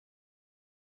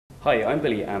Hi, I'm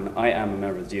Billy and I am a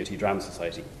member of the DIT Drama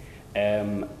Society.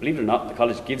 Believe it or not, the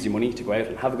college gives you money to go out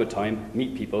and have a good time,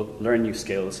 meet people, learn new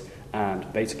skills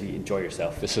and basically enjoy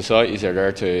yourself. The societies are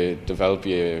there to develop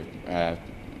you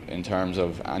in terms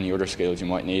of any other skills you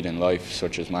might need in life,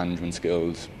 such as management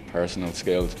skills, personal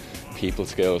skills, people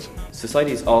skills.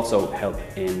 Societies also help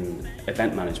in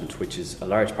event management, which is a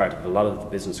large part of a lot of the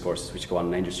business courses which go on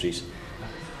in Angel Street.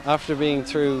 After being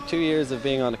through 2 years of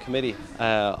being on a committee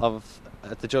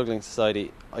at the Juggling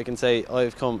Society, I can say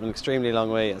I've come an extremely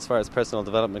long way as far as personal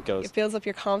development goes. It builds up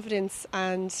your confidence,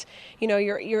 and you know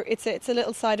it's a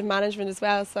little side of management as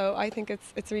well. So I think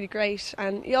it's really great,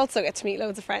 and you also get to meet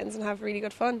loads of friends and have really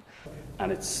good fun.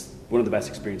 And it's one of the best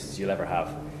experiences you'll ever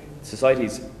have.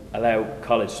 Societies allow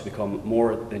college to become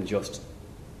more than just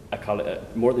a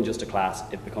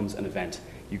class. It becomes an event.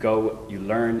 You go, you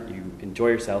learn, you enjoy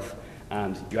yourself,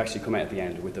 and you actually come out at the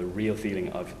end with a real feeling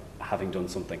of having done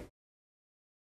something.